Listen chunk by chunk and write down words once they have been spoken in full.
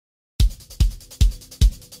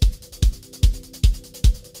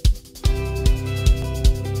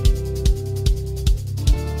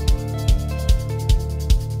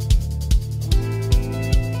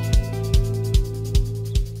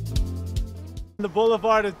The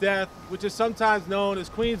Boulevard of Death, which is sometimes known as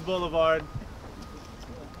Queens Blvd,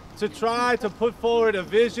 to try to put forward a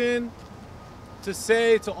vision to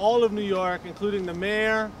say to all of New York, including the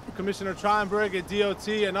mayor, Commissioner Tromberg at DOT,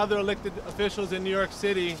 and other elected officials in New York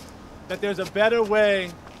City, that there's a better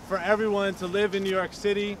way for everyone to live in New York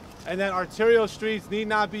City, and that arterial streets need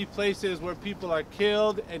not be places where people are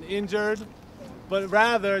killed and injured, but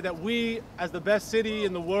rather that we, as the best city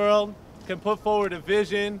in the world, can put forward a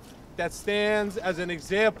vision that stands as an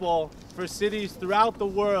example for cities throughout the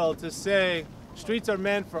world to say streets are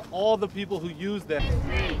meant for all the people who use them.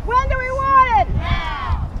 When do we want it?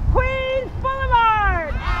 Now! Queens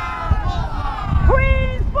Boulevard! Our Boulevard!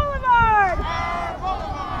 Queens Boulevard! Our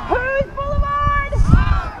Boulevard! Whose Boulevard?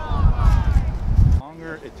 Our Boulevard! The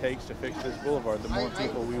longer it takes to fix this boulevard, the more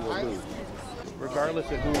people we will lose, regardless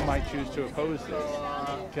of who might choose to oppose this,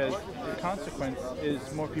 because the consequence is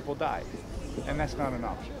more people die, and that's not an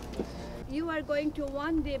option. You are going to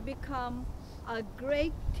one day become a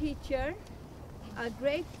great teacher, a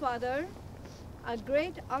great father, a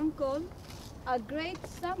great uncle, a great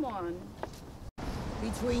someone.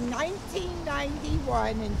 Between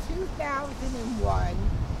 1991 and 2001,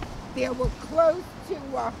 there were close to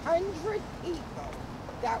 100 people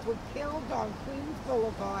that were killed on Queens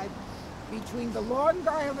Boulevard between the Long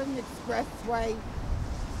Island Expressway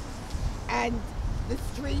and the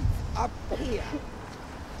streets up here.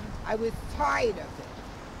 I was tired of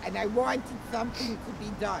it, and I wanted something to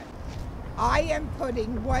be done. I am putting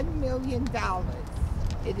 $1 million,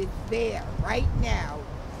 it is there right now,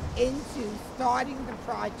 into starting the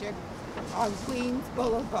project on Queens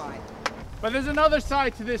Boulevard. But there's another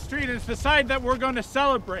side to this street, and it's the side that we're going to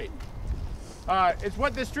celebrate. It's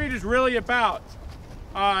what this street is really about,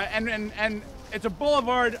 and it's a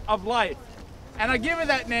Boulevard of Life. And I give it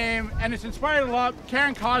that name, and it's inspired a lot.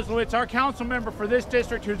 Karen Koslowitz, our council member for this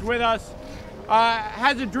district who's with us,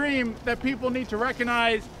 has a dream that people need to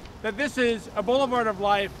recognize that this is a Boulevard of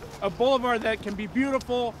Life, a boulevard that can be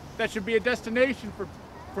beautiful, that should be a destination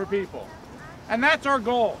for people. And that's our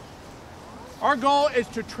goal. Our goal is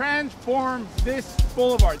to transform this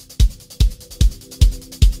boulevard.